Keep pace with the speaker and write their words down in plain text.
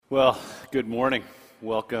Well, good morning.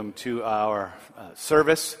 Welcome to our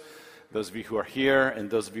service. Those of you who are here and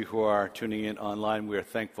those of you who are tuning in online, we are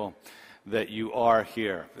thankful that you are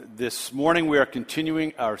here. This morning we are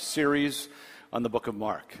continuing our series on the book of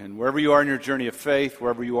Mark. And wherever you are in your journey of faith,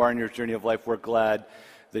 wherever you are in your journey of life, we're glad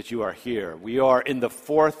that you are here. We are in the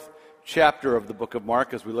fourth chapter of the book of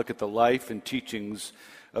Mark as we look at the life and teachings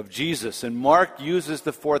of Jesus. And Mark uses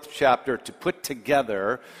the fourth chapter to put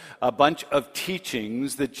together a bunch of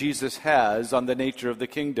teachings that Jesus has on the nature of the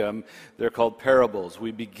kingdom. They're called parables.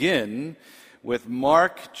 We begin with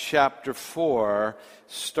Mark chapter 4,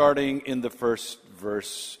 starting in the first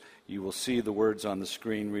verse. You will see the words on the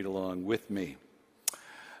screen. Read along with me.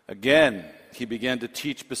 Again, he began to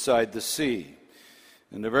teach beside the sea,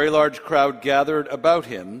 and a very large crowd gathered about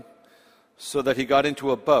him, so that he got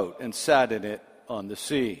into a boat and sat in it on the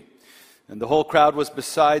sea. And the whole crowd was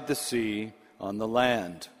beside the sea on the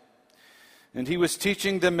land. And he was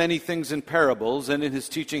teaching them many things in parables, and in his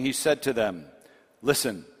teaching he said to them,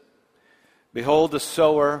 "Listen, behold, a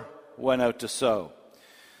sower went out to sow.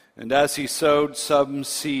 And as he sowed, some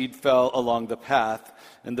seed fell along the path,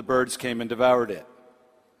 and the birds came and devoured it.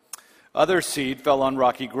 Other seed fell on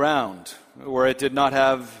rocky ground, where it did not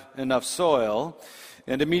have enough soil,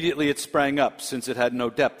 and immediately it sprang up, since it had no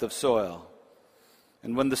depth of soil.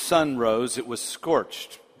 And when the sun rose, it was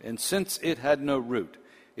scorched, and since it had no root,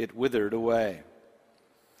 it withered away.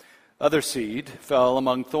 Other seed fell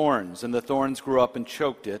among thorns, and the thorns grew up and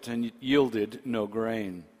choked it, and yielded no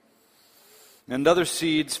grain. And other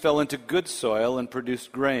seeds fell into good soil and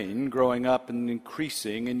produced grain, growing up and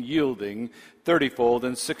increasing and yielding 30-fold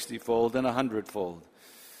and 60-fold and 100-fold.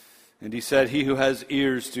 And he said, 'He who has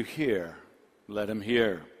ears to hear, let him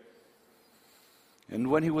hear.' And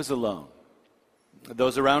when he was alone,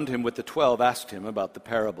 those around him with the 12 asked him about the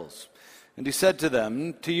parables. And he said to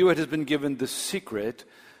them, 'To you it has been given the secret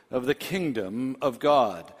of the kingdom of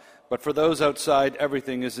God. But for those outside,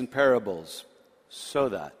 everything is in parables, so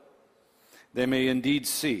that they may indeed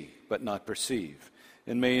see, but not perceive,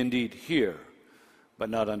 and may indeed hear, but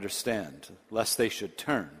not understand, lest they should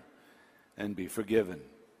turn and be forgiven.'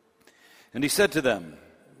 And he said to them,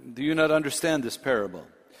 'Do you not understand this parable?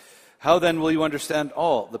 How then will you understand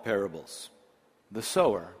all the parables? The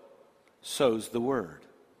sower sows the word.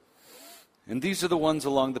 And these are the ones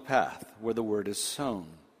along the path where the word is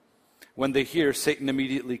sown. When they hear, Satan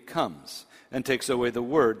immediately comes and takes away the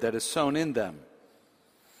word that is sown in them.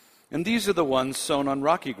 And these are the ones sown on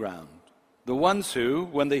rocky ground, the ones who,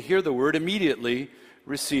 when they hear the word, immediately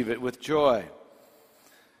receive it with joy.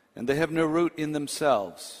 And they have no root in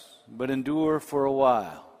themselves, but endure for a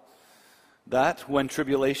while. That when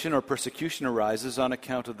tribulation or persecution arises on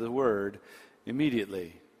account of the word,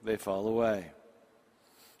 immediately they fall away.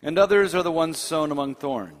 And others are the ones sown among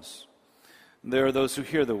thorns. There are those who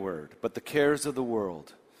hear the word, but the cares of the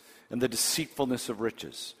world, and the deceitfulness of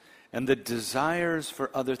riches, and the desires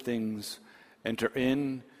for other things enter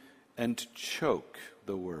in and choke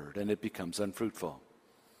the word, and it becomes unfruitful.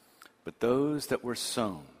 But those that were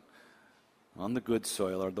sown on the good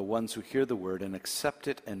soil are the ones who hear the word and accept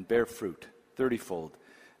it and bear fruit, 30-fold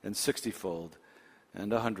and 60-fold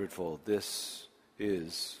and 100-fold. This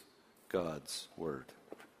is God's word."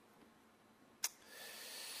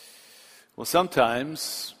 Well,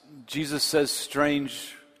 sometimes Jesus says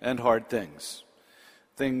strange and hard things,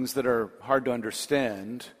 things that are hard to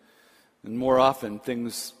understand, and more often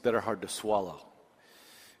things that are hard to swallow.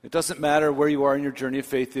 It doesn't matter where you are in your journey of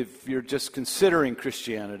faith, if you're just considering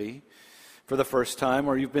Christianity for the first time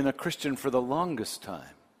or you've been a Christian for the longest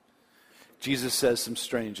time. Jesus says some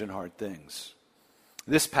strange and hard things.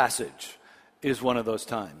 This passage is one of those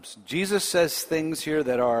times. Jesus says things here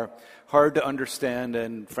that are hard to understand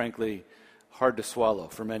and, frankly, hard to swallow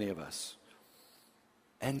for many of us.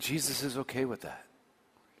 And Jesus is okay with that.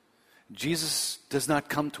 Jesus does not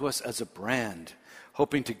come to us as a brand,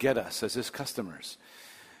 hoping to get us as his customers.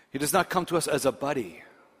 He does not come to us as a buddy,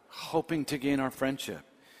 hoping to gain our friendship.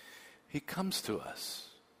 He comes to us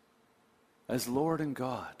as Lord and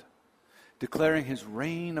God, declaring his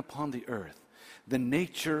reign upon the earth, the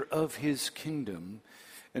nature of his kingdom,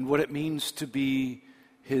 and what it means to be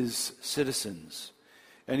his citizens.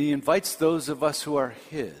 And he invites those of us who are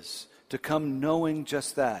his to come knowing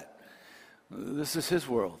just that. This is his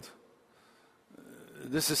world.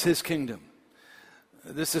 This is his kingdom.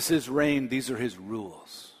 This is his reign. These are his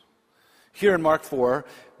rules. Here in Mark 4,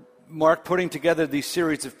 Mark, putting together these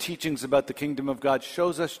series of teachings about the kingdom of God,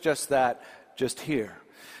 shows us just that, just here.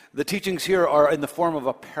 The teachings here are in the form of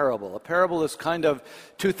a parable. A parable is kind of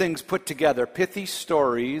two things put together, pithy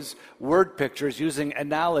stories, word pictures using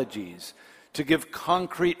analogies to give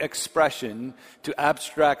concrete expression to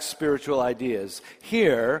abstract spiritual ideas.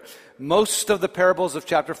 Here, most of the parables of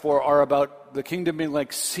chapter 4 are about the kingdom being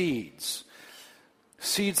like seeds.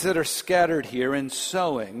 Seeds that are scattered here in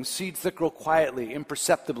sowing, seeds that grow quietly,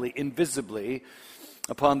 imperceptibly, invisibly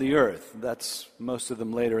upon the earth. That's most of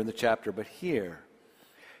them later in the chapter. But here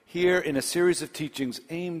in a series of teachings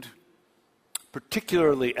aimed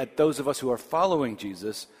particularly at those of us who are following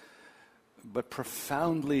Jesus, but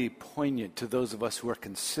profoundly poignant to those of us who are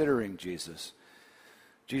considering Jesus,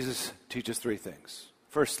 Jesus teaches three things.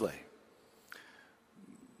 Firstly,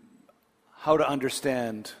 how to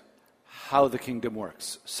understand how the kingdom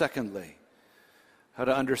works. Secondly, how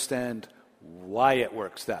to understand why it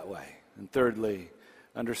works that way. And thirdly,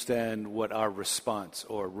 understand what our response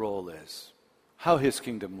or role is. How his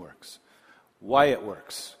kingdom works, why it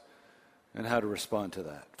works, and how to respond to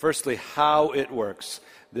that. Firstly, how it works,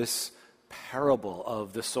 this parable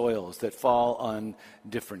of the soils that fall on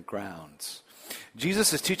different grounds.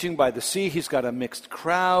 Jesus is teaching by the sea. He's got a mixed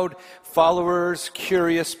crowd, followers,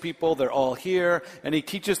 curious people. They're all here. And he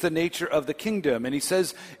teaches the nature of the kingdom. And he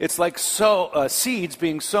says it's like seeds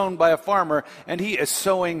being sown by a farmer. And he is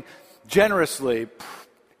sowing generously,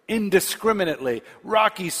 indiscriminately,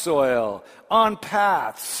 rocky soil, on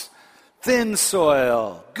paths, thin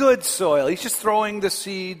soil, good soil. He's just throwing the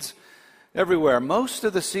seeds everywhere. Most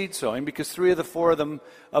of the seed sowing, because 3 of the 4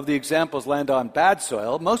 of the examples land on bad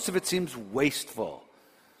soil, most of it seems wasteful.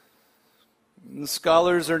 And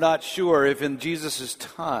scholars are not sure if in Jesus'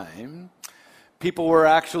 time people were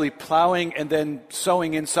actually plowing and then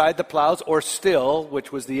sowing inside the plows, or still,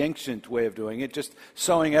 which was the ancient way of doing it, just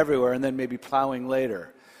sowing everywhere and then maybe plowing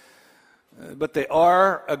later. But they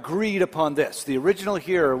are agreed upon this. The original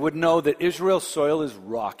hearer would know that Israel's soil is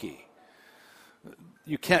rocky.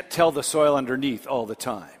 You can't tell the soil underneath all the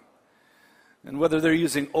time. And whether they're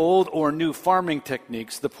using old or new farming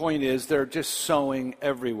techniques, the point is they're just sowing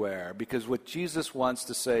everywhere. Because what Jesus wants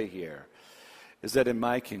to say here is that in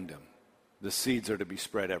my kingdom, the seeds are to be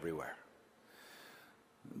spread everywhere.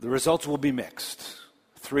 The results will be mixed.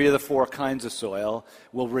 3 of the 4 kinds of soil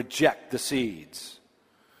will reject the seeds.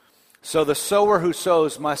 So the sower who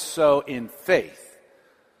sows must sow in faith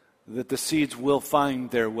that the seeds will find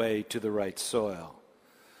their way to the right soil.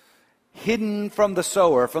 Hidden from the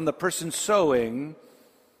sower, from the person sowing,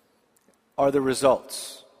 are the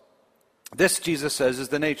results. This, Jesus says, is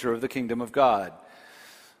the nature of the kingdom of God.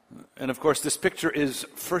 And of course, this picture is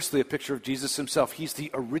firstly a picture of Jesus himself. He's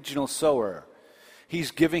the original sower.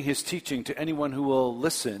 He's giving his teaching to anyone who will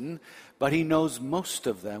listen, but he knows most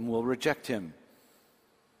of them will reject him.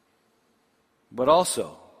 But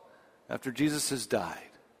also, after Jesus has died,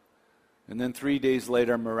 and then 3 days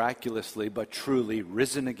later, miraculously but truly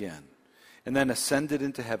risen again, and then ascended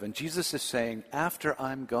into heaven, Jesus is saying, after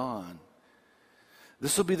I'm gone,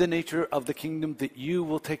 this will be the nature of the kingdom that you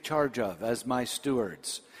will take charge of as my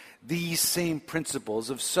stewards. These same principles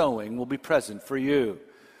of sowing will be present for you.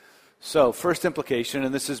 So, first implication,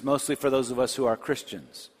 and this is mostly for those of us who are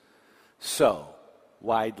Christians, sow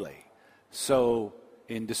widely, sow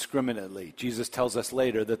indiscriminately. Jesus tells us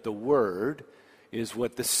later that the word is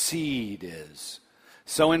what the seed is.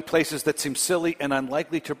 Sow in places that seem silly and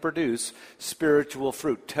unlikely to produce spiritual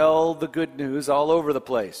fruit. Tell the good news all over the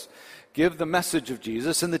place. Give the message of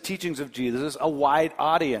Jesus and the teachings of Jesus a wide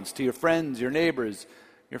audience to your friends, your neighbors,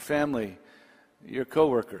 your family, your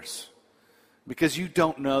coworkers. Because you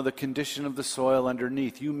don't know the condition of the soil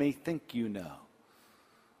underneath. You may think you know,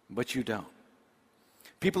 but you don't.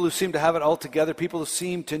 People who seem to have it all together, people who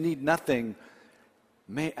seem to need nothing,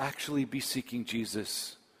 may actually be seeking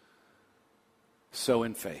Jesus. So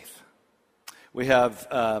in faith. We have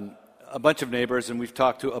a bunch of neighbors, and we've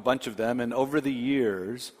talked to a bunch of them, and over the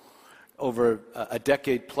years, over a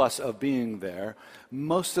decade plus of being there,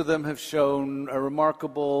 most of them have shown a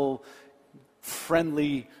remarkable,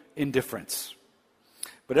 friendly indifference.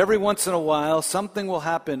 But every once in a while, something will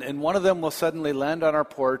happen, and one of them will suddenly land on our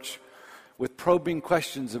porch with probing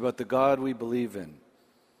questions about the God we believe in.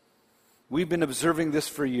 We've been observing this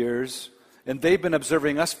for years, and they've been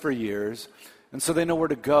observing us for years, and so they know where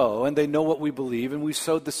to go, and they know what we believe, and we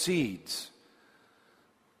sowed the seeds.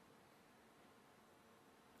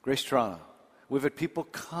 Grace Toronto, we've had people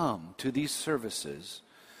come to these services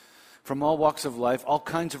from all walks of life, all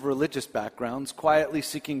kinds of religious backgrounds, quietly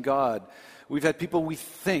seeking God. We've had people we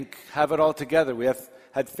think have it all together. We have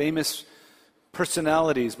had famous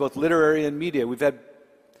personalities, both literary and media. We've had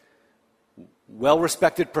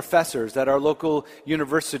well-respected professors at our local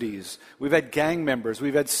universities. We've had gang members.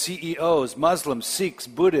 We've had CEOs, Muslims, Sikhs,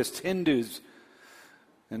 Buddhists, Hindus,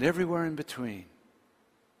 and everywhere in between.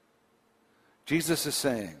 Jesus is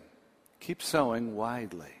saying, keep sowing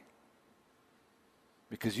widely,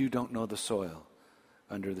 because you don't know the soil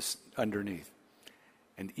underneath.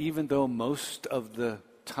 And even though most of the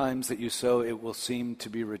times that you sow, it will seem to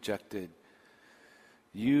be rejected,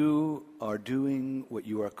 you are doing what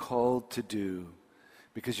you are called to do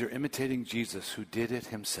because you're imitating Jesus, who did it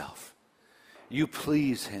himself. You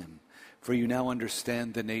please him, for you now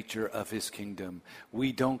understand the nature of his kingdom.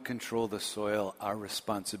 We don't control the soil. Our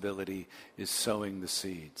responsibility is sowing the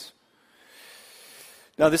seeds.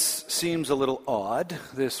 Now, this seems a little odd,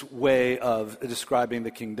 this way of describing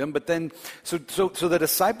the kingdom, but then, so the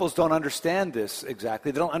disciples don't understand this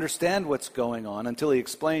exactly. They don't understand what's going on until he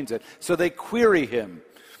explains it. So they query him.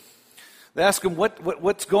 They ask him,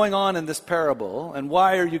 what's going on in this parable, and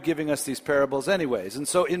why are you giving us these parables anyways? And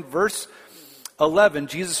so in verse 11,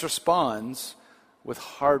 Jesus responds with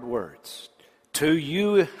hard words. To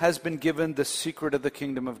you has been given the secret of the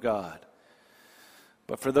kingdom of God.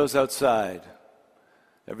 But for those outside,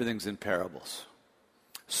 everything's in parables,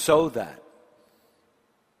 so that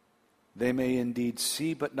they may indeed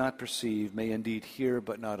see but not perceive, may indeed hear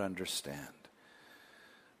but not understand.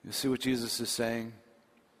 You see what Jesus is saying?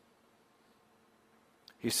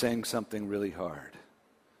 He's saying something really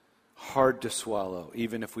hard to swallow,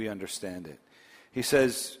 even if we understand it. He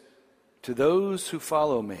says, to those who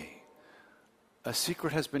follow me, a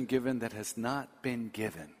secret has been given that has not been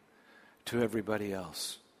given to everybody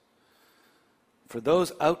else. For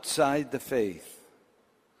those outside the faith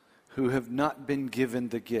who have not been given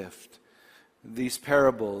the gift, these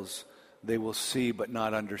parables they will see but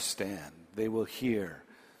not understand. They will hear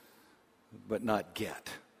but not get.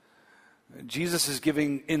 Jesus is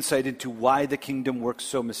giving insight into why the kingdom works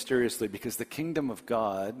so mysteriously, because the kingdom of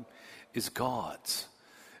God is God's.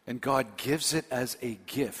 And God gives it as a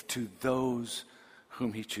gift to those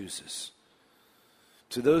whom he chooses.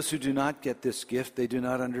 To those who do not get this gift, they do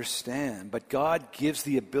not understand. But God gives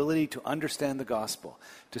the ability to understand the gospel,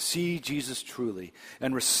 to see Jesus truly,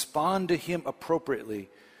 and respond to him appropriately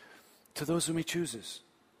to those whom he chooses.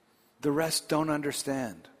 The rest don't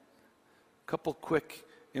understand. A couple quick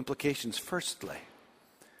implications. Firstly,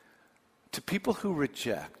 to people who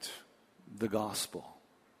reject the gospel,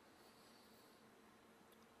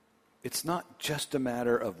 it's not just a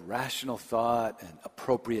matter of rational thought and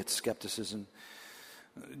appropriate skepticism.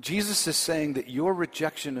 Jesus is saying that your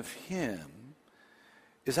rejection of him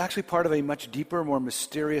is actually part of a much deeper, more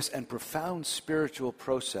mysterious, and profound spiritual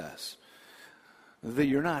process that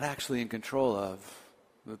you're not actually in control of.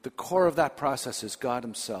 That the core of that process is God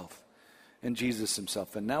himself and Jesus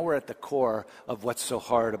himself. And now we're at the core of what's so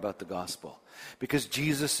hard about the gospel. Because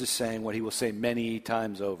Jesus is saying what he will say many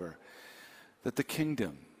times over, that the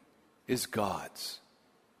kingdom is God's.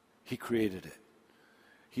 He created it.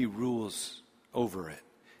 He rules over it.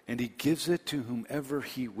 And he gives it to whomever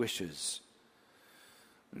he wishes.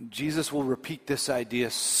 Jesus will repeat this idea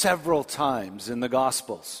several times in the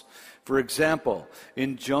Gospels. For example,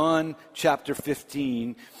 in John chapter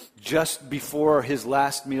 15, just before his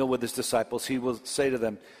last meal with his disciples, he will say to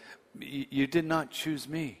them, you did not choose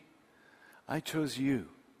me. I chose you.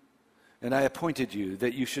 And I appointed you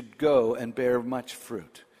that you should go and bear much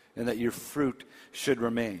fruit, and that your fruit should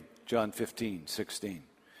remain. John 15:16.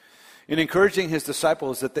 In encouraging his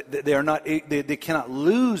disciples that they cannot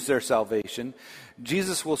lose their salvation,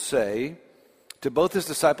 Jesus will say to both his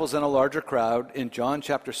disciples and a larger crowd in John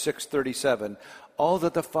chapter 6:37, all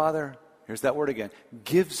that the Father, here's that word again,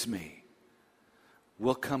 gives me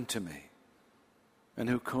will come to me. And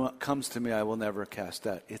who comes to me I will never cast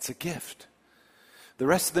out. It's a gift. The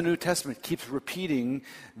rest of the New Testament keeps repeating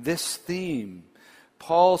this theme.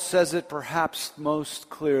 Paul says it perhaps most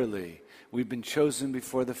clearly. We've been chosen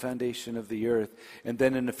before the foundation of the earth. And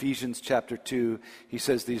then in Ephesians chapter 2, he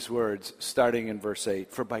says these words, starting in verse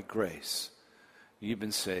 8, for by grace you've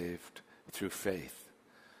been saved through faith.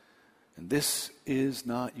 And this is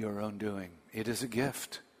not your own doing. It is a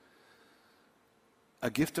gift. A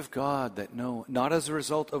gift of God that not as a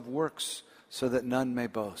result of works, so that none may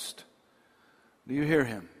boast. Do you hear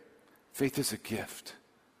him? Faith is a gift.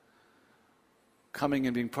 Coming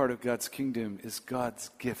and being part of God's kingdom is God's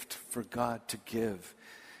gift for God to give.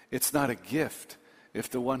 It's not a gift if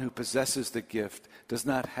the one who possesses the gift does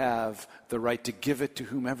not have the right to give it to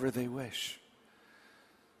whomever they wish.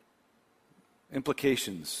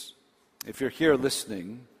 Implications. If you're here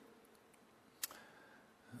listening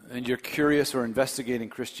and you're curious or investigating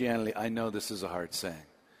Christianity, I know this is a hard saying.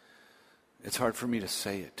 It's hard for me to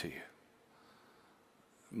say it to you.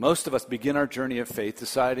 Most of us begin our journey of faith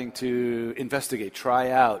deciding to investigate,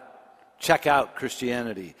 try out, check out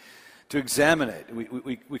Christianity, to examine it.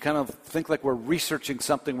 We kind of think like we're researching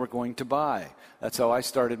something we're going to buy. That's how I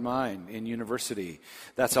started mine in university.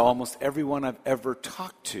 That's how almost everyone I've ever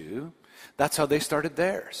talked to, that's how they started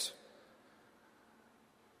theirs.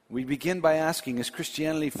 We begin by asking, is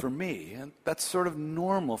Christianity for me? And that's sort of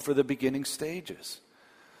normal for the beginning stages.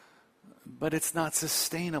 But it's not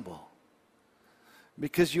sustainable.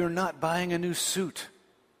 Because you're not buying a new suit.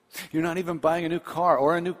 You're not even buying a new car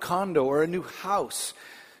or a new condo or a new house.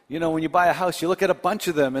 You know, when you buy a house, you look at a bunch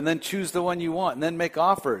of them and then choose the one you want and then make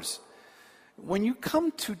offers. When you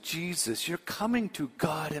come to Jesus, you're coming to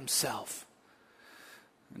God himself.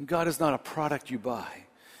 And God is not a product you buy.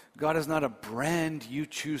 God is not a brand you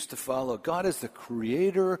choose to follow. God is the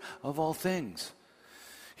creator of all things.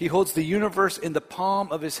 He holds the universe in the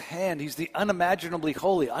palm of his hand. He's the unimaginably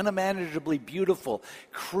holy, unimaginably beautiful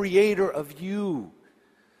creator of you.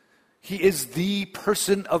 He is the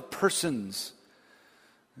person of persons.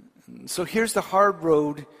 So here's the hard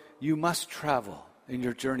road you must travel in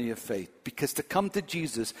your journey of faith. Because to come to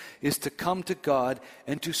Jesus is to come to God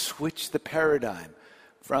and to switch the paradigm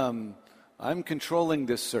from I'm controlling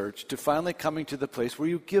this search to finally coming to the place where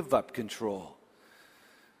you give up control.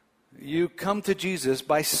 You come to Jesus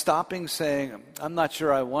by stopping saying, I'm not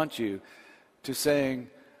sure I want you, to saying,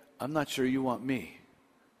 I'm not sure you want me,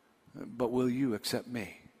 but will you accept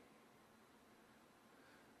me?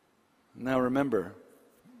 Now remember,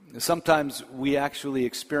 sometimes we actually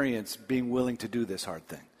experience being willing to do this hard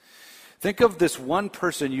thing. Think of this one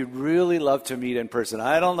person you'd really love to meet in person.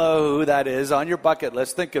 I don't know who that is on your bucket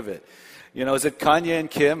list. Think of it. You know, is it Kanye and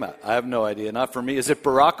Kim? I have no idea. Not for me. Is it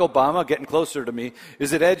Barack Obama? Getting closer to me.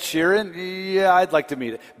 Is it Ed Sheeran? Yeah, I'd like to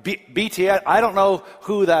meet it. BT, I don't know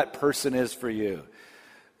who that person is for you.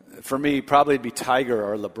 For me, probably it'd be Tiger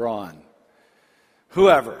or LeBron.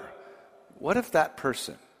 Whoever. What if that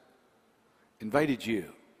person invited you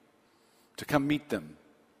to come meet them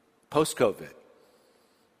post-COVID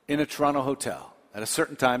in a Toronto hotel at a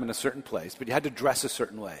certain time in a certain place, but you had to dress a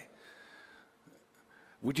certain way?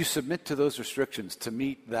 Would you submit to those restrictions to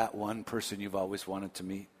meet that one person you've always wanted to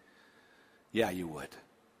meet? Yeah, you would.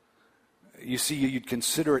 You see, you'd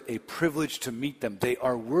consider it a privilege to meet them. They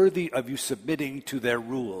are worthy of you submitting to their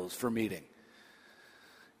rules for meeting.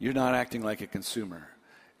 You're not acting like a consumer.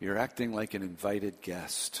 You're acting like an invited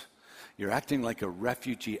guest. You're acting like a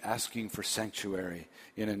refugee asking for sanctuary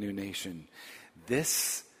in a new nation.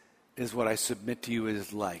 This is what I submit to you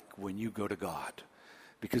is like when you go to God.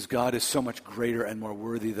 Because God is so much greater and more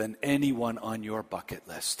worthy than anyone on your bucket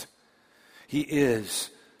list. He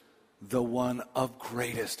is the one of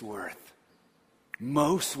greatest worth.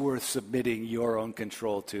 Most worth submitting your own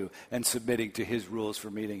control to and submitting to his rules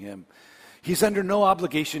for meeting him. He's under no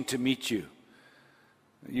obligation to meet you.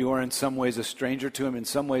 You are in some ways a stranger to him, in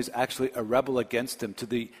some ways actually a rebel against him. To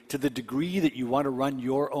the degree that you want to run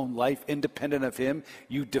your own life independent of him,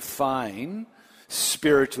 you define,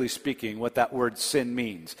 spiritually speaking, what that word sin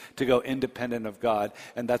means, to go independent of God,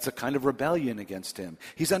 and that's a kind of rebellion against him.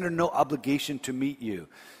 He's under no obligation to meet you.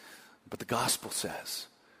 But the gospel says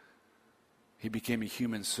he became a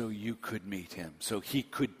human so you could meet him, so he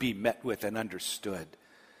could be met with and understood.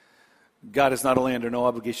 God is not only under no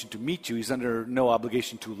obligation to meet you, he's under no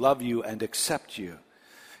obligation to love you and accept you.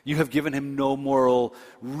 You have given him no moral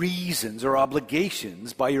reasons or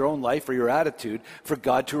obligations by your own life or your attitude for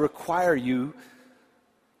God to require you,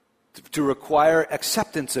 to require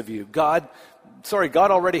acceptance of you. God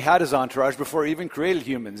already had his entourage before he even created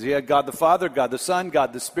humans. He had God the Father, God the Son,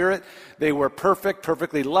 God the Spirit. They were perfect,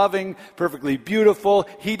 perfectly loving, perfectly beautiful.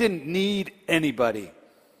 He didn't need anybody.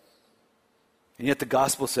 And yet the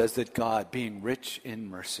gospel says that God, being rich in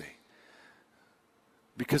mercy,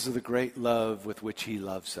 because of the great love with which he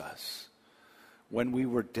loves us, when we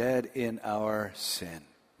were dead in our sin,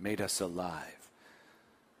 made us alive.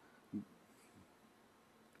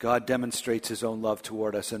 God demonstrates his own love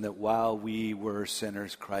toward us, and that while we were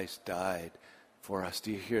sinners, Christ died for us.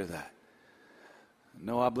 Do you hear that?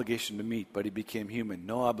 No obligation to meet, but he became human.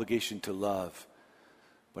 No obligation to love,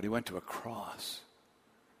 but he went to a cross.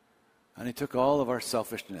 And he took all of our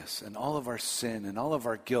selfishness and all of our sin and all of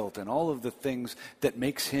our guilt and all of the things that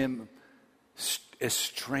makes him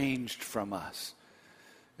estranged from us.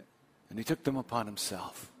 And he took them upon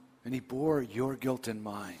himself. And he bore your guilt and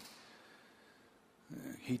mine.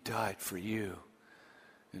 He died for you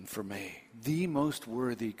and for me. The most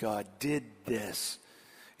worthy God did this.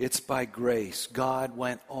 It's by grace. God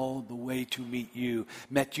went all the way to meet you,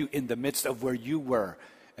 met you in the midst of where you were,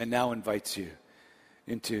 and now invites you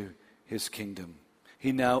into his kingdom.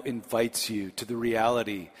 He now invites you to the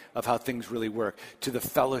reality of how things really work, to the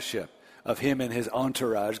fellowship of him and his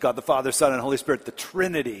entourage, God the Father, Son, and Holy Spirit, the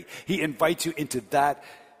Trinity. He invites you into that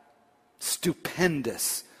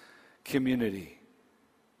stupendous community.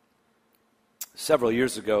 Several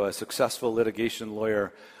years ago, a successful litigation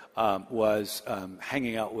lawyer was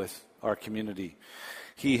hanging out with our community.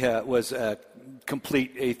 He was a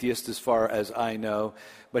complete atheist as far as I know,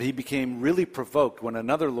 but he became really provoked when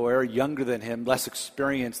another lawyer, younger than him, less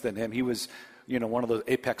experienced than him, he was one of those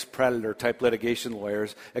apex predator type litigation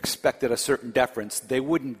lawyers, expected a certain deference. They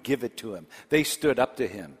wouldn't give it to him. They stood up to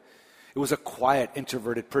him. It was a quiet,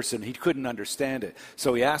 introverted person. He couldn't understand it.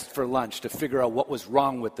 So he asked for lunch to figure out what was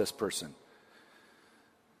wrong with this person.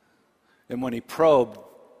 And when he probed,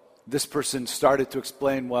 this person started to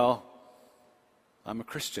explain, well, I'm a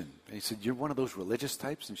Christian. And he said, you're one of those religious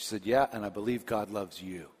types? And she said, yeah, and I believe God loves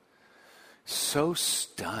you. So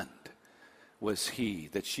stunned was he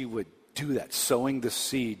that she would do that, sowing the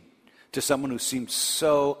seed to someone who seemed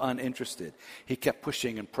so uninterested. He kept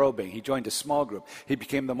pushing and probing. He joined a small group. He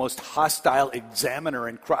became the most hostile examiner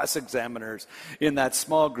and cross-examiners in that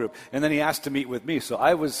small group. And then he asked to meet with me. So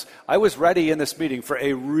I was ready in this meeting for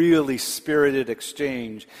a really spirited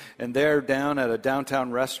exchange. And there, down at a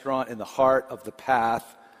downtown restaurant in the heart of the path,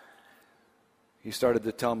 he started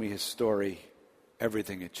to tell me his story.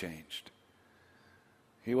 Everything had changed.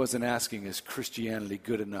 He wasn't asking, is Christianity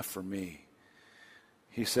good enough for me?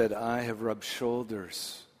 He said, I have rubbed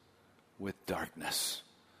shoulders with darkness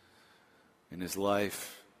in his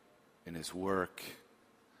life, in his work,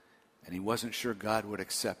 and he wasn't sure God would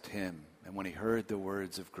accept him. And when he heard the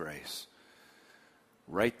words of grace,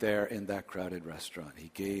 right there in that crowded restaurant,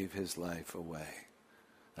 he gave his life away.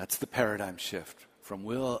 That's the paradigm shift from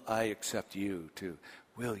will I accept you to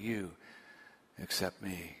will you accept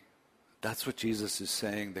me? That's what Jesus is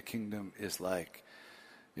saying the kingdom is like.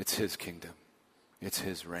 It's his kingdom. It's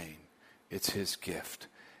his reign. It's his gift.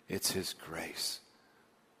 It's his grace.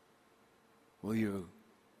 Will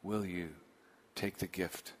you take the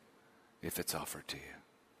gift if it's offered to you?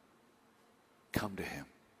 Come to him.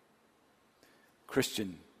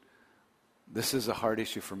 Christian, this is a hard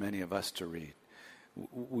issue for many of us to read.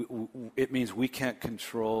 It means we can't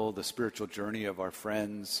control the spiritual journey of our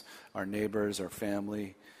friends, our neighbors, our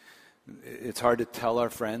family. It's hard to tell our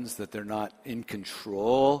friends that they're not in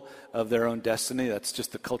control of their own destiny. That's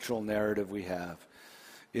just the cultural narrative we have.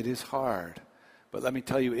 It is hard. But let me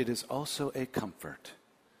tell you, it is also a comfort.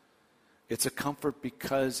 It's a comfort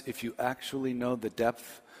because if you actually know the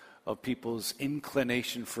depth of people's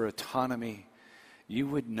inclination for autonomy, you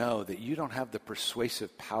would know that you don't have the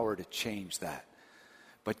persuasive power to change that.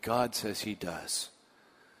 But God says he does.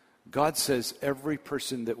 God says every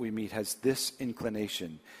person that we meet has this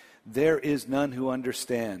inclination. There is none who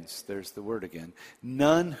understands. There's the word again.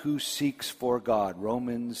 None who seeks for God.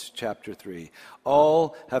 Romans chapter 3.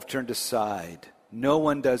 All have turned aside. No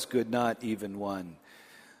one does good, not even one.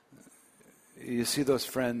 You see those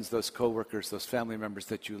friends, those coworkers, those family members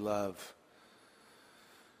that you love.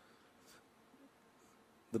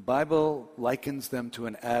 The Bible likens them to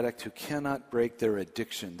an addict who cannot break their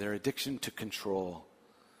addiction to control.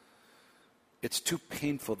 It's too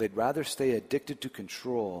painful. They'd rather stay addicted to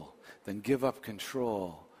control than give up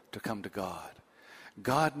control to come to God.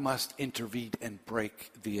 God must intervene and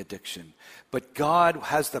break the addiction. But God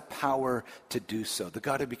has the power to do so. The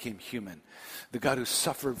God who became human, the God who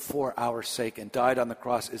suffered for our sake and died on the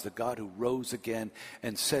cross is the God who rose again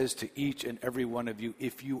and says to each and every one of you,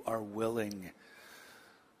 if you are willing,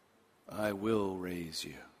 I will raise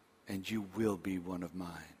you and you will be one of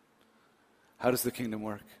mine. How does the kingdom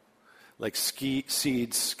work? Like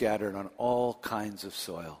seeds scattered on all kinds of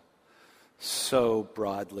soil, so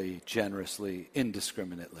broadly, generously,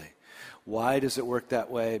 indiscriminately. Why does it work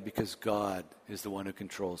that way? Because God is the one who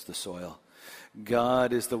controls the soil.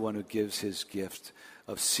 God is the one who gives his gift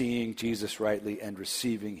of seeing Jesus rightly and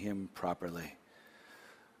receiving him properly.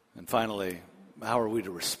 And finally, how are we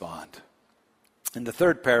to respond? In the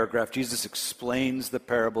third paragraph, Jesus explains the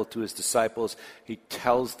parable to his disciples. He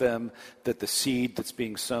tells them that the seed that's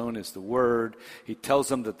being sown is the word. He tells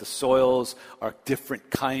them that the soils are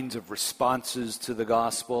different kinds of responses to the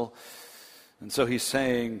gospel. And so he's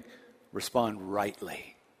saying, respond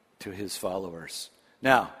rightly to his followers.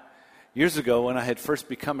 Now, years ago when I had first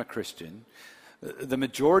become a Christian, the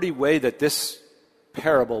majority way that this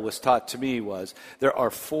parable was taught to me was there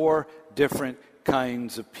are 4 different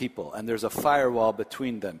kinds of people, and there's a firewall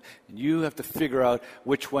between them. And you have to figure out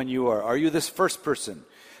which one you are. Are you this first person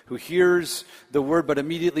who hears the word, but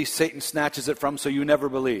immediately Satan snatches it from, so you never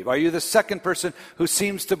believe? Are you the second person who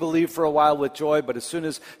seems to believe for a while with joy, but as soon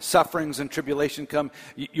as sufferings and tribulation come,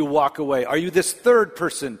 you walk away? Are you this third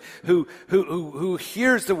person who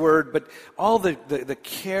hears the word, but all the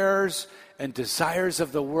cares and desires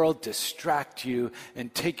of the world distract you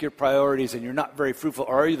and take your priorities, and you're not very fruitful?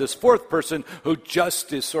 Or are you this fourth person who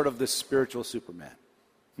just is sort of this spiritual Superman?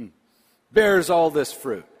 Bears all this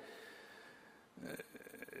fruit.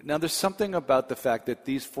 Now, there's something about the fact that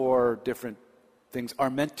these four different things are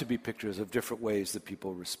meant to be pictures of different ways that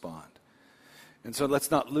people respond. And so let's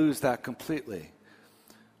not lose that completely.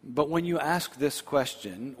 But when you ask this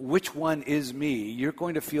question, which one is me, you're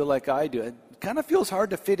going to feel like I do. It kind of feels hard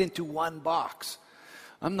to fit into one box.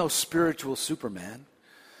 I'm no spiritual Superman,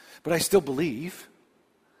 but I still believe.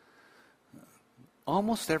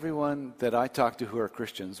 Almost everyone that I talk to who are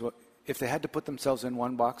Christians, if they had to put themselves in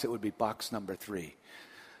one box, it would be box number 3.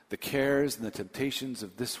 The cares and the temptations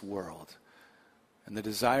of this world and the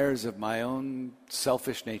desires of my own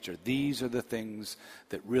selfish nature. These are the things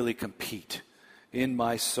that really compete in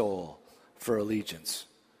my soul for allegiance.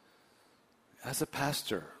 As a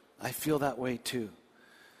pastor, I feel that way too.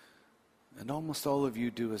 And almost all of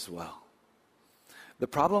you do as well. The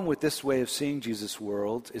problem with this way of seeing Jesus'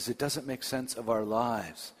 world is it doesn't make sense of our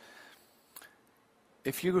lives.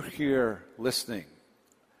 If you're here listening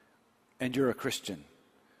and you're a Christian,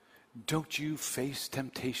 don't you face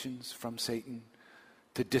temptations from Satan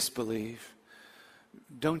to disbelieve?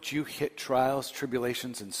 Don't you hit trials,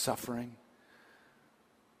 tribulations, and suffering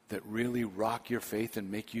that really rock your faith and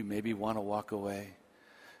make you maybe want to walk away?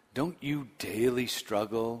 Don't you daily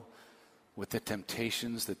struggle with the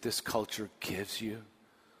temptations that this culture gives you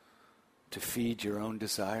to feed your own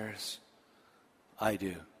desires? I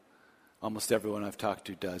do. Almost everyone I've talked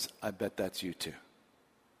to does. I bet that's you too.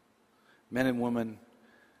 Men and women,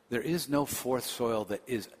 there is no fourth soil that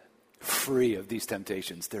is free of these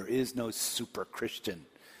temptations. There is no super Christian.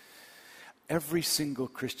 Every single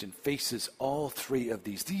Christian faces all three of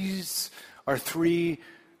these. These are three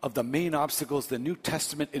of the main obstacles the New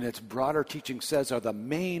Testament in its broader teaching says are the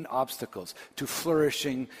main obstacles to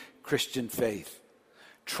flourishing Christian faith.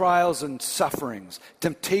 Trials and sufferings,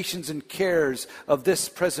 temptations and cares of this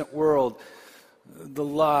present world, the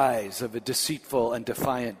lies of a deceitful and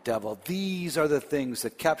defiant devil. These are the things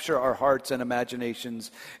that capture our hearts and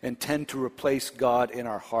imaginations and tend to replace God in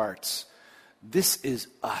our hearts. This is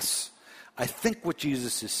us. I think what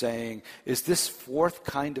Jesus is saying is this fourth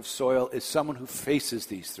kind of soil is someone who faces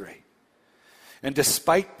these three. And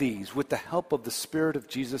despite these, with the help of the Spirit of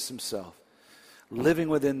Jesus himself, living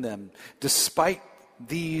within them, despite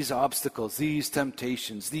these obstacles, these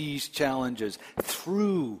temptations, these challenges,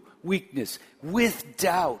 through weakness, with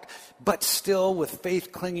doubt, but still with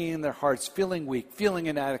faith clinging in their hearts, feeling weak, feeling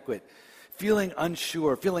inadequate, feeling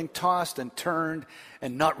unsure, feeling tossed and turned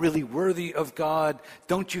and not really worthy of God.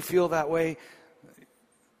 Don't you feel that way?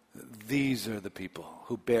 These are the people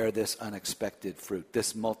who bear this unexpected fruit,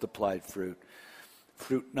 this multiplied fruit.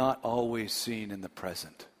 Fruit not always seen in the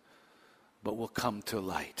present, but will come to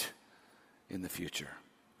light in the future.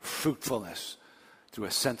 Fruitfulness through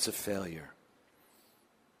a sense of failure.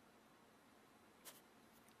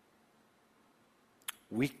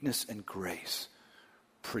 Weakness and grace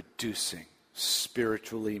producing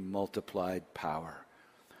spiritually multiplied power.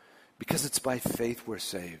 Because it's by faith we're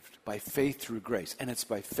saved, by faith through grace. And it's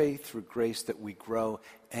by faith through grace that we grow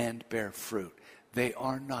and bear fruit. They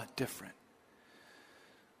are not different.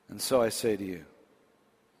 And so I say to you,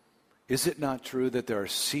 is it not true that there are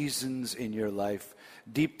seasons in your life,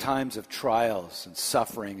 deep times of trials and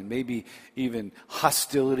suffering, and maybe even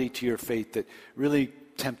hostility to your faith that really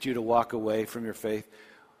tempt you to walk away from your faith?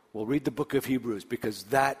 Well, read the book of Hebrews, because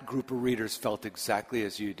that group of readers felt exactly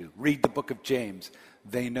as you do. Read the book of James.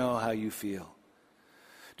 They know how you feel.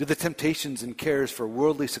 Do the temptations and cares for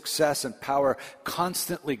worldly success and power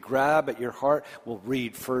constantly grab at your heart? Well,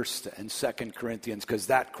 read 1st and 2nd Corinthians, because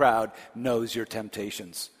that crowd knows your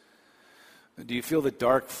temptations. Do you feel the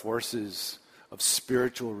dark forces of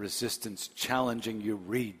spiritual resistance challenging you?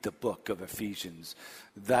 Read the book of Ephesians.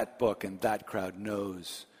 That book and that crowd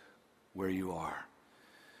knows where you are.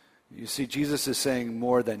 You see, Jesus is saying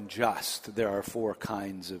more than just there are 4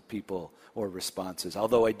 kinds of people or responses.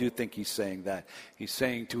 Although I do think he's saying that. He's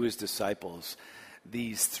saying to his disciples,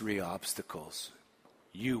 these 3 obstacles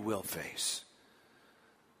you will face.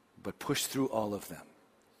 But push through all of them.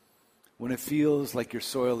 When it feels like your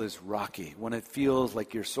soil is rocky, when it feels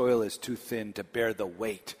like your soil is too thin to bear the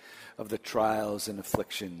weight of the trials and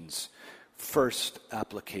afflictions, First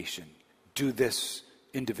application. Do this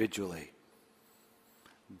individually.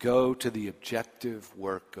 Go to the objective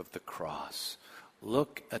work of the cross.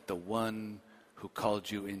 Look at the one who called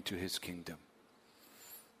you into his kingdom.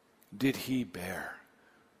 Did he bear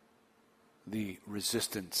the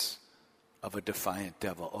resistance of a defiant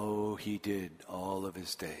devil? Oh, he did all of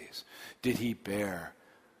his days. Did he bear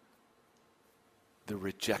the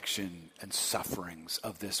rejection and sufferings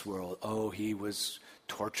of this world? Oh, he was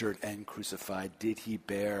tortured and crucified. Did he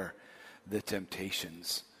bear the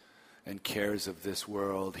temptations and cares of this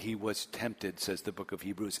world? He was tempted, says the book of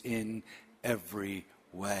Hebrews, in every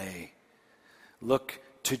way. Look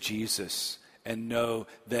to Jesus and know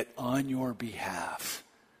that on your behalf,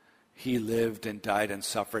 he lived and died and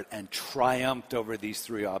suffered and triumphed over these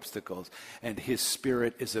three obstacles. And his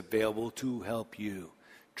Spirit is available to help you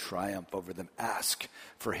triumph over them. Ask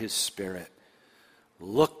for his Spirit.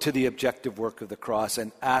 Look to the objective work of the cross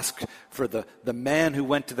and ask for the man who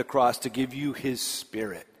went to the cross to give you his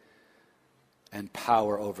Spirit and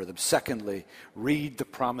power over them. Secondly, read the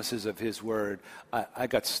promises of his word. I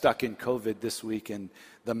got stuck in COVID this week and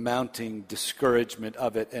the mounting discouragement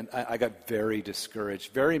of it, and I got very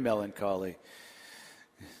discouraged, very melancholy.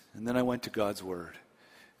 And then I went to God's word,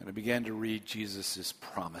 and I began to read Jesus'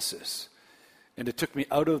 promises. And it took me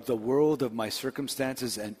out of the world of my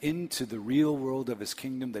circumstances and into the real world of his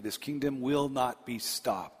kingdom, that his kingdom will not be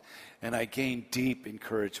stopped. And I gained deep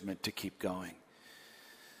encouragement to keep going.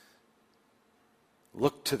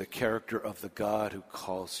 Look to the character of the God who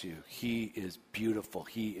calls you. He is beautiful.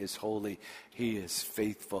 He is holy. He is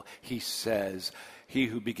faithful. He says, he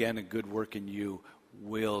who began a good work in you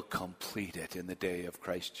will complete it in the day of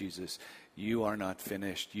Christ Jesus. You are not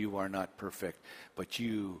finished. You are not perfect. But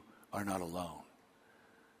you are not alone.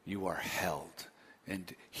 You are held.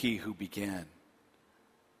 And he who began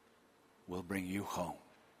will bring you home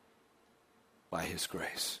by his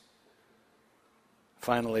grace.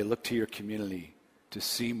 Finally, look to your community to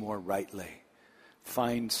see more rightly.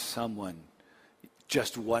 Find someone,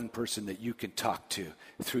 just one person that you can talk to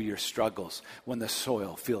through your struggles when the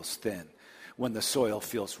soil feels thin, when the soil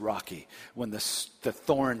feels rocky, when the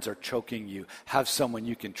thorns are choking you. Have someone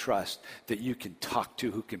you can trust, that you can talk to,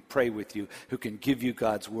 who can pray with you, who can give you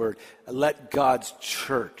God's word. Let God's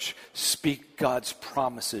church speak God's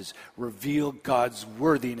promises, reveal God's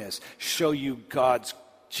worthiness, show you God's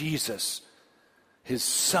Jesus, his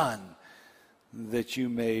Son, that you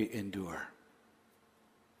may endure.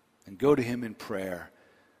 And go to him in prayer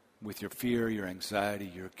with your fear, your anxiety,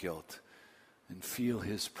 your guilt, and feel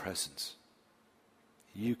his presence.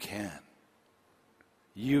 You can.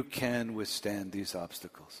 You can withstand these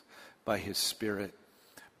obstacles by his Spirit,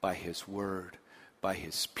 by his word, by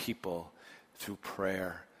his people, through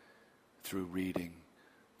prayer, through reading,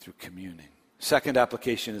 through communing. Second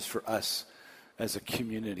application is for us as a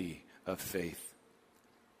community of faith.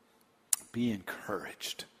 Be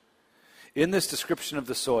encouraged. In this description of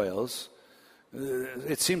the soils,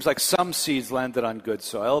 it seems like some seeds landed on good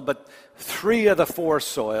soil, but 3 of the 4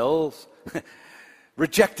 soils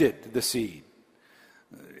rejected the seed.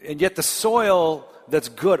 And yet the soil that's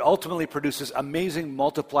good ultimately produces amazing,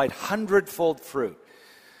 multiplied, 100-fold fruit.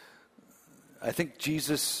 I think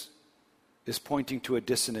Jesus is pointing to a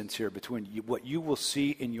dissonance here between what you will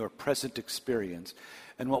see in your present experience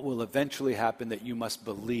and what will eventually happen that you must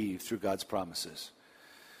believe through God's promises.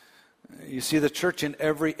 You see, the church in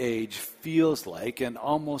every age feels like, and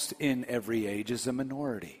almost in every age, is a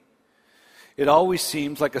minority. It always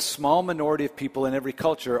seems like a small minority of people in every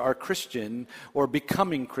culture are Christian or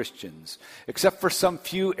becoming Christians. Except for some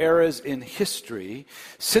few eras in history,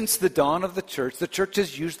 since the dawn of the church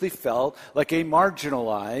has usually felt like a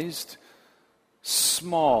marginalized,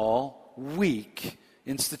 small, weak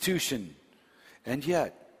institution. And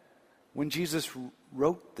yet, when Jesus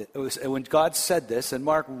wrote this, when God said this, and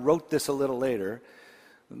Mark wrote this a little later,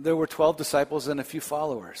 there were 12 disciples and a few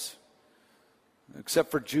followers. Except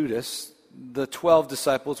for Judas, the 12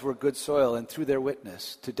 disciples were good soil, and through their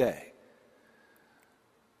witness today,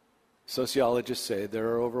 sociologists say there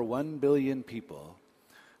are over 1 billion people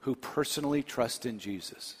who personally trust in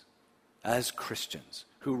Jesus as Christians,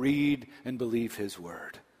 who read and believe his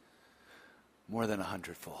word. More than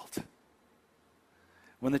 100-fold.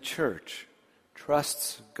 When the church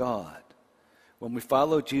trusts God, when we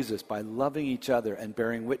follow Jesus by loving each other and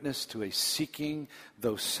bearing witness to a seeking,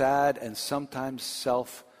 though sad and sometimes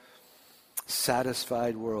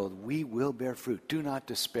self-satisfied world, we will bear fruit. Do not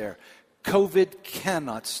despair. COVID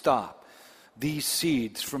cannot stop these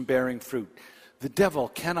seeds from bearing fruit. The devil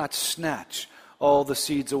cannot snatch all the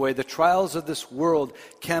seeds away. The trials of this world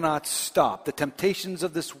cannot stop. The temptations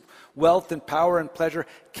of this Wealth and power and pleasure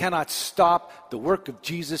cannot stop the work of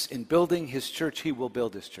Jesus in building his church. He will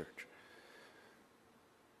build his church.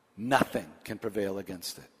 Nothing can prevail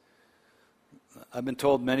against it. I've been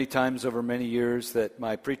told many times over many years that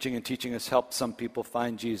my preaching and teaching has helped some people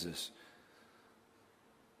find Jesus.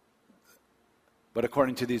 But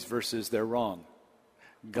according to these verses, they're wrong.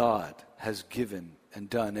 God has given and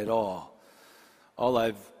done it all. All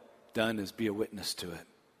I've done is be a witness to it.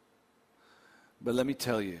 But let me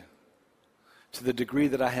tell you, to the degree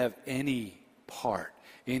that I have any part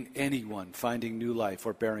in anyone finding new life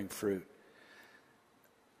or bearing fruit,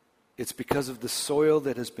 it's because of the soil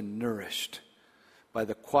that has been nourished by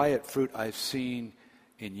the quiet fruit I've seen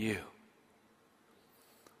in you.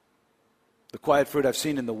 The quiet fruit I've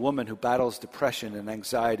seen in the woman who battles depression and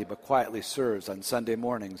anxiety but quietly serves on Sunday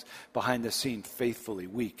mornings behind the scene faithfully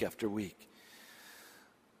week after week.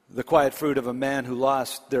 The quiet fruit of a man who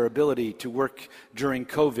lost their ability to work during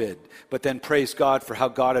COVID but then praised God for how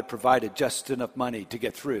God had provided just enough money to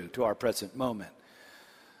get through to our present moment.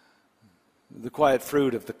 The quiet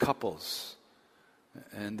fruit of the couples,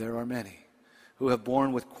 and there are many, who have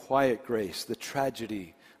borne with quiet grace the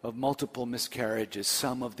tragedy of multiple miscarriages,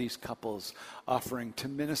 some of these couples offering to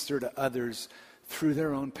minister to others through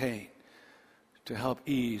their own pain, to help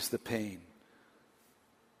ease the pain.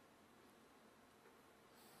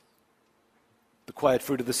 The quiet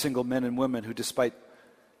fruit of the single men and women who, despite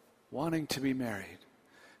wanting to be married,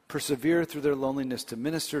 persevere through their loneliness to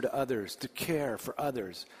minister to others, to care for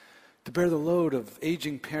others, to bear the load of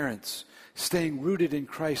aging parents, staying rooted in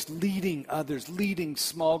Christ, leading others, leading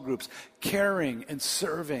small groups, caring and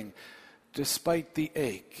serving despite the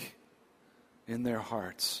ache in their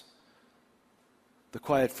hearts. The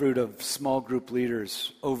quiet fruit of small group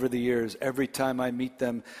leaders over the years. Every time I meet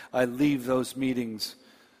them, I leave those meetings,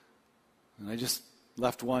 and I just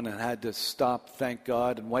left one and had to stop, thank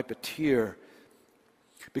God, and wipe a tear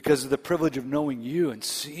because of the privilege of knowing you and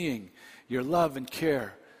seeing your love and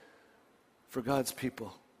care for God's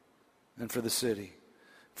people and for the city,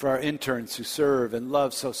 for our interns who serve and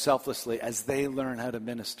love so selflessly as they learn how to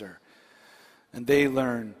minister, and they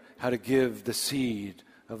learn how to give the seed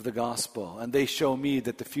of the gospel, and they show me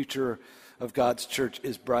that the future of God's church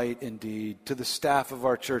is bright indeed. To the staff of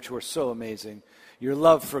our church who are so amazing, your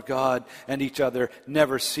love for God and each other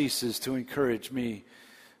never ceases to encourage me.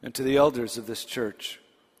 And to the elders of this church,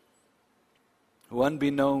 who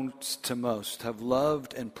unbeknownst to most have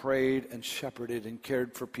loved and prayed and shepherded and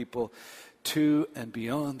cared for people to and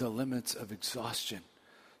beyond the limits of exhaustion,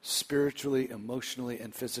 spiritually, emotionally,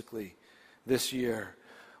 and physically this year,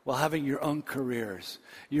 while having your own careers,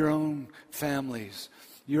 your own families,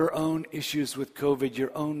 your own issues with COVID,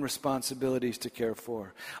 your own responsibilities to care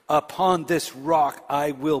for. Upon this rock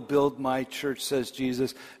I will build my church, says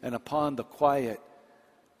Jesus, and upon the quiet,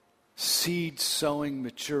 seed-sowing,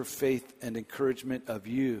 mature faith and encouragement of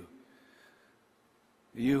you.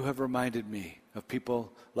 You have reminded me of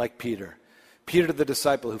people like Peter. Peter, the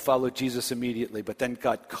disciple who followed Jesus immediately, but then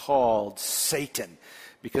got called Satan,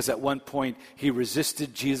 because at one point he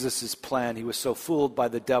resisted Jesus' plan. He was so fooled by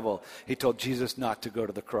the devil, he told Jesus not to go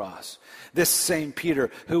to the cross. This same Peter,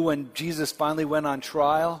 who when Jesus finally went on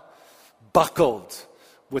trial, buckled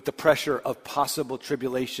with the pressure of possible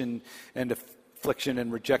tribulation and affliction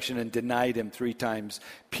and rejection and denied him 3 times.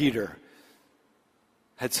 Peter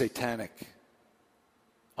had satanic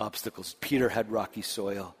obstacles. Peter had rocky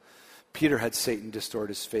soil. Peter had Satan distort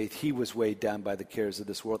his faith. He was weighed down by the cares of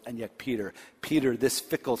this world. And yet Peter, this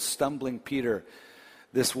fickle, stumbling Peter,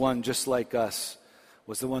 this one just like us,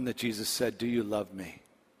 was the one that Jesus said, "Do you love me?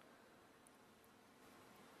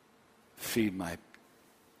 Feed my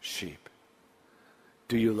sheep.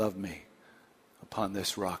 Do you love me? Upon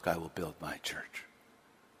this rock I will build my church."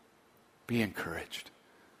 Be encouraged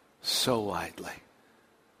so widely.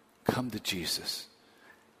 Come to Jesus.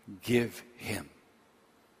 Give him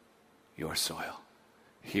your soil.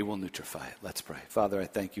 He will nutrify it. Let's pray. Father, I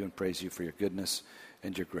thank you and praise you for your goodness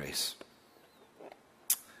and your grace.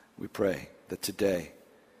 We pray that today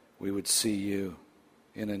we would see you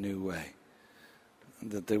in a new way,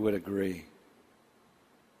 that they would agree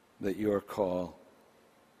that your call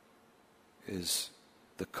is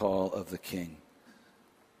the call of the King,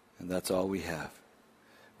 and that's all we have.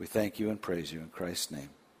 We thank you and praise you in Christ's name.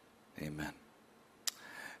 Amen.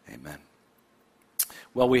 Amen.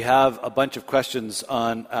 Well, we have a bunch of questions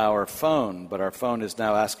on our phone, but our phone is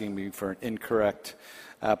now asking me for an incorrect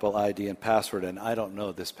Apple ID and password, and I don't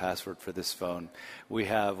know this password for this phone. We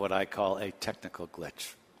have what I call a technical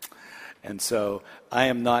glitch. And so I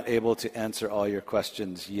am not able to answer all your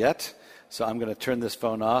questions yet, so I'm going to turn this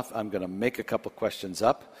phone off. I'm going to make a couple questions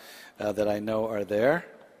up that I know are there,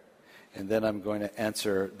 and then I'm going to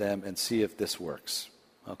answer them and see if this works.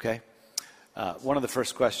 Okay? One of the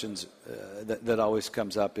first questions that always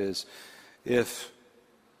comes up is, if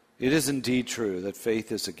it is indeed true that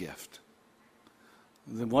faith is a gift,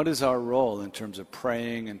 then what is our role in terms of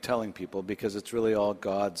praying and telling people? Because it's really all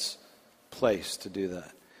God's place to do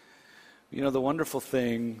that. You know, the wonderful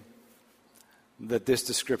thing that this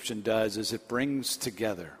description does is it brings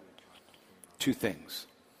together two things.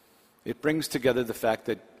 It brings together the fact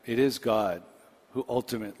that it is God who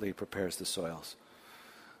ultimately prepares the soils.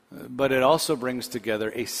 But it also brings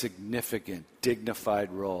together a significant,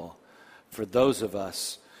 dignified role for those of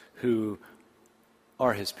us who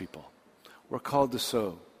are his people. We're called to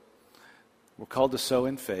sow. We're called to sow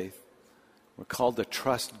in faith. We're called to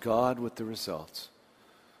trust God with the results.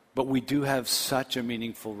 But we do have such a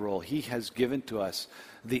meaningful role. He has given to us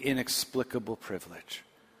the inexplicable privilege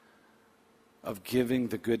of giving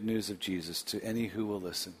the good news of Jesus to any who will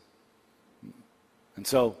listen. And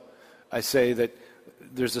so I say that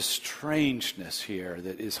there's a strangeness here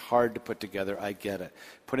that is hard to put together. I get it.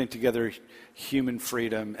 Putting together human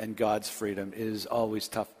freedom and God's freedom is always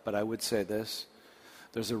tough. But I would say this.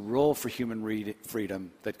 There's a role for human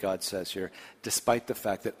freedom that God says here, despite the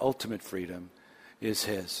fact that ultimate freedom is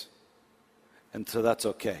his. And so that's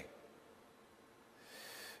okay.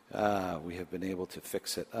 We have been able to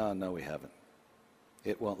fix it. Oh, no, we haven't.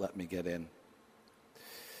 It won't let me get in.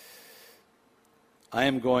 I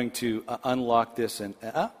am going to unlock this and,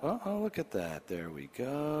 look at that. There we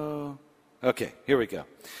go. Okay, here we go.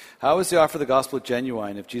 How is the offer of the gospel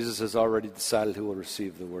genuine if Jesus has already decided who will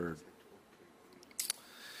receive the word?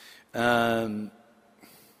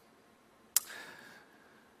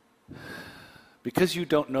 Because you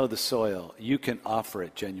don't know the soil, you can offer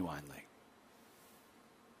it genuinely.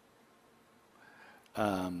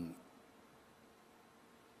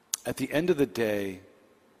 At the end of the day,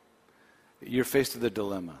 you're faced with a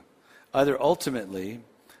dilemma. Either ultimately,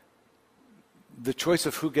 the choice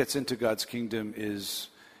of who gets into God's kingdom is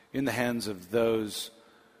in the hands of those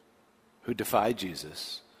who defy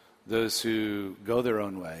Jesus, those who go their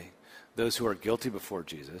own way, those who are guilty before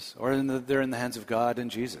Jesus, or they're in the hands of God and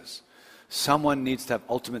Jesus. Someone needs to have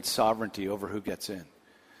ultimate sovereignty over who gets in.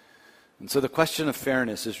 And so the question of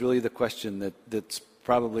fairness is really the question that's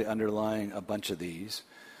probably underlying a bunch of these.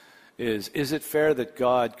 Is it fair that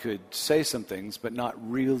God could say some things but not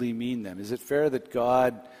really mean them? Is it fair that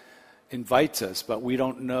God invites us but we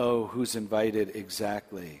don't know who's invited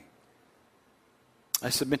exactly? I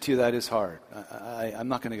submit to you that is hard. I'm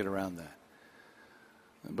not going to get around that.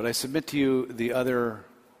 But I submit to you the other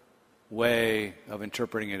way of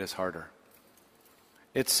interpreting it is harder.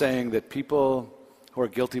 It's saying that people who are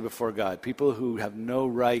guilty before God, people who have no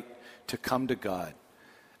right to come to God,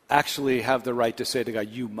 actually have the right to say to God,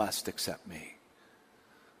 you must accept me.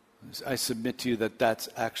 I submit to you that that's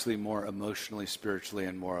actually more emotionally, spiritually,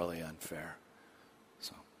 and morally unfair.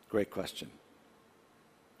 So, great question.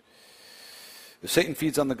 If Satan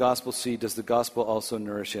feeds on the gospel seed, does the gospel also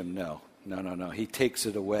nourish him? No. He takes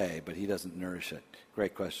it away, but he doesn't nourish it.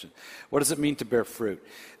 Great question. What does it mean to bear fruit?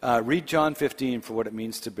 Read John 15 for what it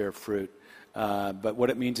means to bear fruit. But what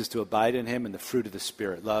it means is to abide in him and the fruit of the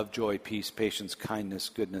Spirit: love, joy, peace, patience, kindness,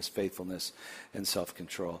 goodness, faithfulness, and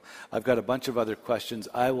self-control. I've got a bunch of other questions.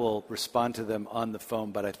 I will respond to them on the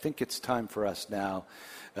phone, but I think it's time for us now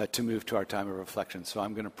to move to our time of reflection. So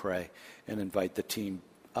I'm going to pray and invite the team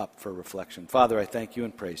up for reflection. Father, I thank you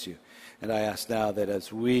and praise you. And I ask now that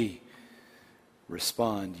as we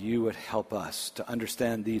respond, you would help us to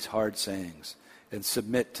understand these hard sayings and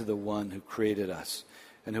submit to the one who created us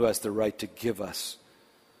and who has the right to give us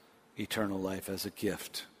eternal life as a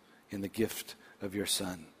gift, in the gift of your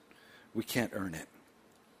Son. We can't earn it.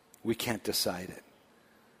 We can't decide it.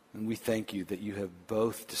 And we thank you that you have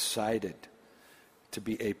both decided to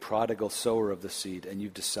be a prodigal sower of the seed, and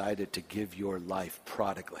you've decided to give your life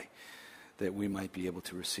prodigally, that we might be able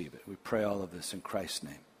to receive it. We pray all of this in Christ's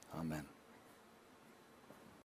name. Amen.